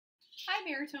Hi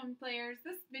baritone players,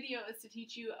 this video is to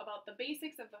teach you about the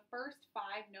basics of the first 5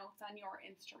 notes on your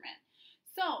instrument.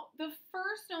 So the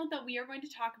first note that we are going to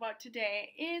talk about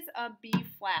today is a B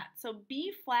flat. So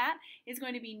B flat is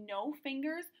going to be no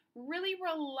fingers, really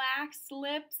relaxed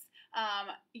lips.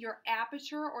 Your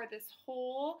aperture or this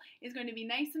hole is going to be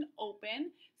nice and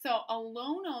open. So a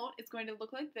low note is going to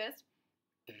look like this.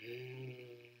 So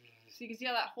you can see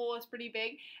how that hole is pretty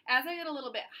big. As I get a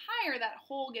little bit higher, that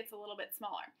hole gets a little bit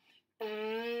smaller.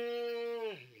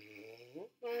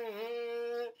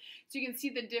 So you can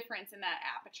see the difference in that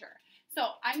aperture.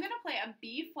 So I'm going to play a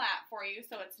B flat for you,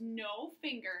 so it's no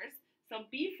fingers. So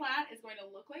B flat is going to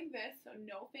look like this, so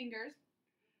no fingers.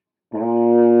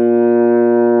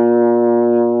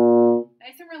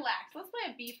 Nice and relaxed. Let's play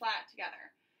a B flat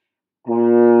together.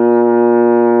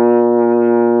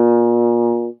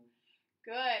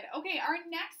 Good. Okay, our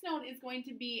next note is going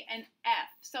to be an F.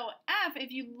 So F,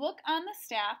 if you look on the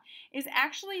staff, is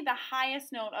actually the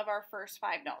highest note of our first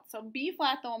 5 notes. So B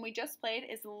flat, the one we just played,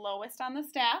 is lowest on the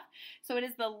staff, so it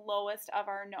is the lowest of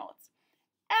our notes.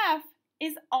 F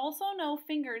is also no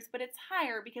fingers, but it's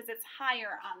higher because it's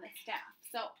higher on the staff.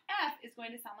 So F is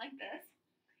going to sound like this.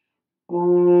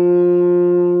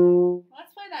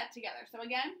 Let's play that together. So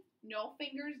again, no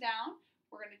fingers down.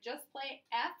 We're going to just play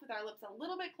F with our lips a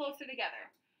little bit closer together.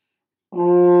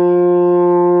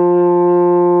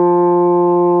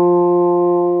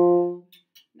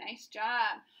 Nice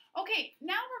job. Okay,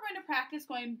 now we're going to practice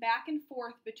going back and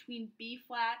forth between B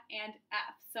flat and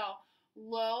F. So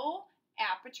low,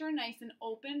 aperture, nice and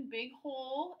open, big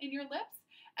hole in your lips.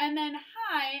 And then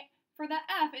high for the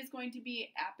F is going to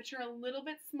be aperture a little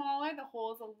bit smaller, the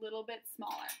hole is a little bit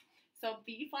smaller. So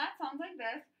B flat sounds like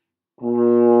this.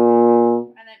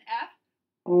 And then F,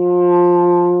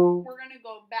 we're going to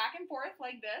go back and forth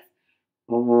like this.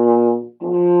 We're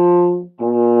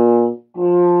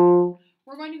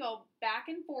going to go back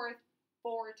and forth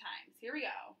 4 times. Here we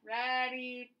go.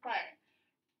 Ready, play.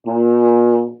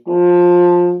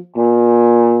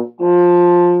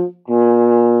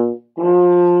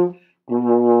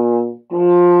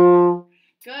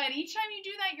 Good. Each time you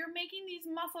do that, you're making these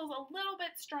muscles a little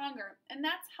bit stronger, and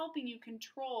that's helping you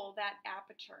control that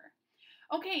aperture.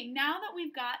 Okay, now that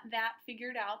we've got that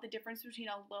figured out, the difference between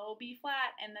a low B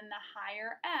flat and then the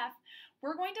higher F,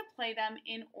 we're going to play them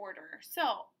in order.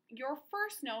 So your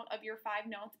first note of your 5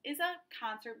 notes is a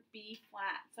concert B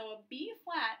flat. So a B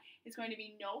flat is going to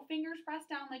be no fingers pressed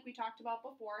down like we talked about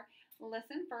before.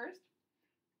 Listen first.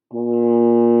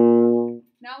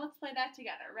 Now let's play that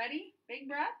together. Ready? Big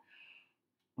breath.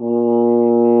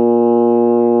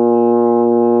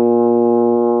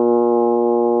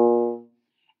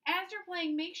 As you're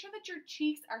playing, make sure that your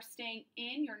cheeks are staying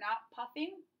in. You're not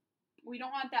puffing. We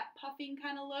don't want that puffing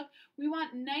kind of look. We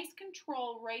want nice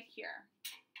control right here.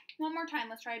 One more time.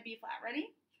 Let's try a B flat.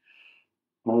 Ready?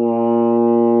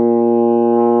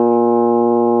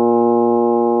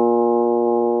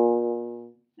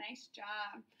 Nice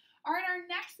job. All right, our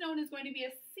next note is going to be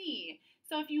a C.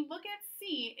 So if you look at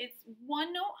C, it's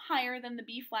 1 note higher than the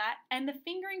B flat, and the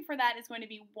fingering for that is going to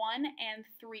be 1 and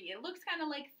 3. It looks kind of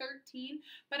like 13,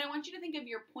 but I want you to think of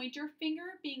your pointer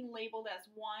finger being labeled as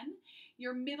 1,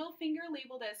 your middle finger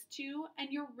labeled as 2,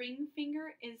 and your ring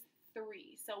finger is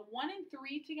 3. So 1 and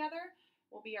 3 together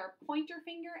will be our pointer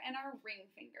finger and our ring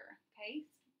finger. Okay,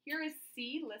 here is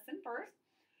C. Listen first.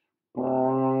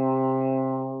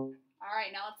 All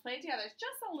right, now let's play it together. It's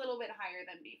just a little bit higher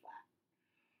than B flat.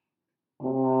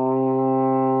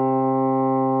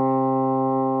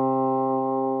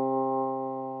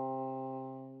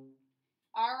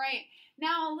 All right,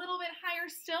 now a little bit higher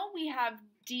still, we have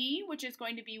D, which is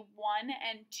going to be 1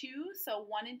 and 2. So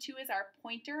 1 and 2 is our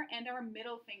pointer and our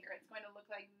middle finger. It's going to look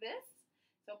like this.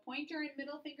 So pointer and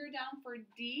middle finger down for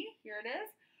D. Here it is.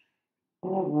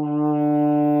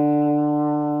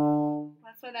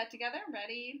 Let's play that together.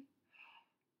 Ready?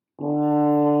 Good.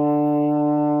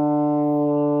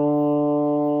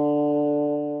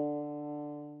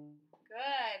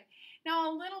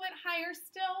 Now a little bit higher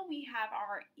still, we have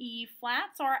our E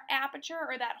flat. So our aperture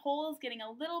or that hole is getting a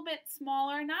little bit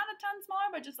smaller, not a ton smaller,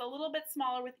 but just a little bit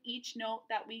smaller with each note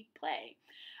that we play.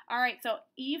 All right, so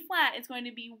E flat is going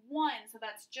to be 1, so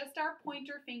that's just our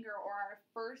pointer finger or our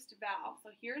first vowel.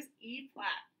 So here's E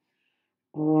flat.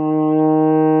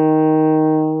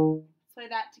 Let's play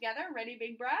that together. Ready,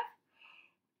 big breath.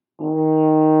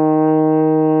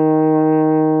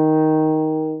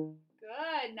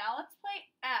 Good. Now let's play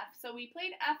F. So we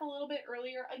played F a little bit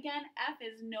earlier. Again, F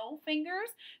is no fingers.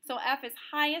 So F is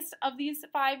highest of these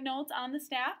 5 notes on the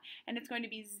staff, and it's going to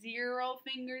be 0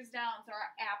 fingers down. So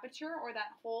our aperture or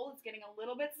that hole is getting a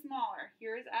little bit smaller.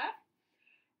 Here's F.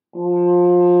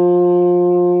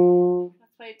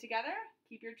 together.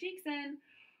 Keep your cheeks in.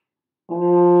 Good.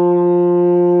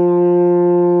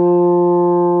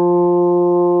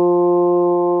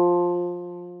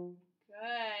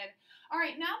 All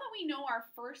right, now that we know our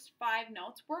first 5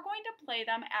 notes, we're going to play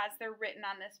them as they're written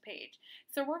on this page.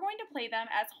 So we're going to play them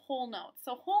as whole notes.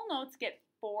 So whole notes get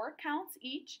 4 counts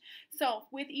each. So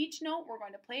with each note, we're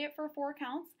going to play it for 4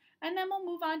 counts, and then we'll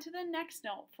move on to the next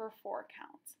note for 4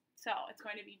 counts. So it's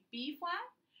going to be B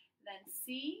flat, then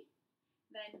C,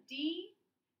 then D,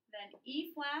 then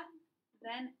E flat,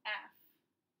 then F.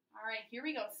 All right, here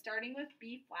we go, starting with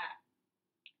B flat.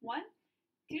 1,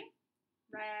 2,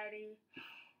 ready.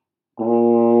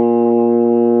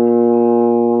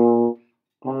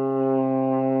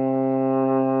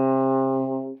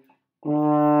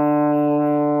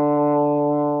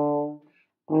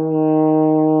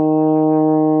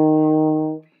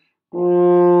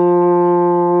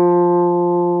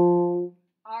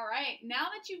 All right, now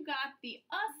that you've got the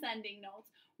ascending notes,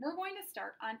 we're going to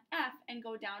start on F and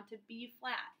go down to B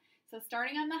flat. So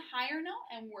starting on the higher note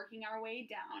and working our way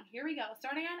down. Here we go.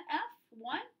 Starting on F,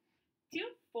 1, 2,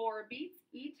 4 beats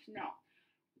each note.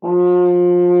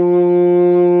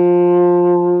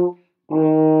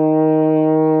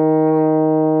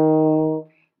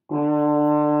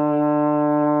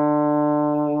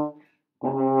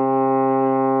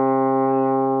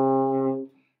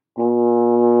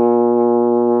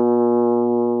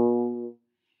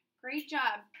 Great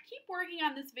job. Keep working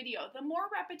on this video. The more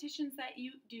repetitions that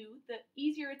you do, the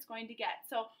easier it's going to get.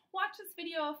 So watch this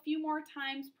video a few more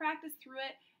times, practice through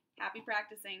it. Happy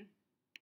practicing.